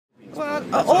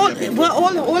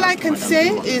All I can say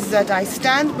is that I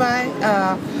stand by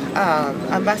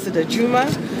Ambassador Juma.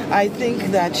 I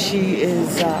think that she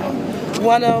is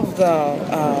one of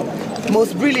the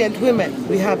most brilliant women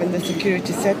we have in the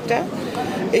security sector.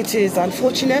 It is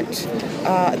unfortunate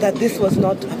that this was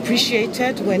not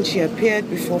appreciated when she appeared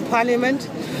before Parliament,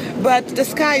 but the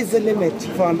sky is the limit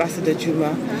for Ambassador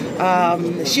Juma.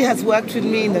 She has worked with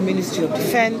me in the Ministry of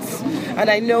Defence, and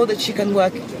I know that she can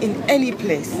work in any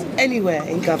place, anywhere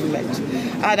in government.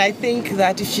 And I think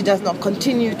that if she does not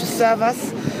continue to serve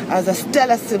us as a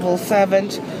stellar civil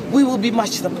servant, we will be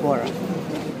much the poorer.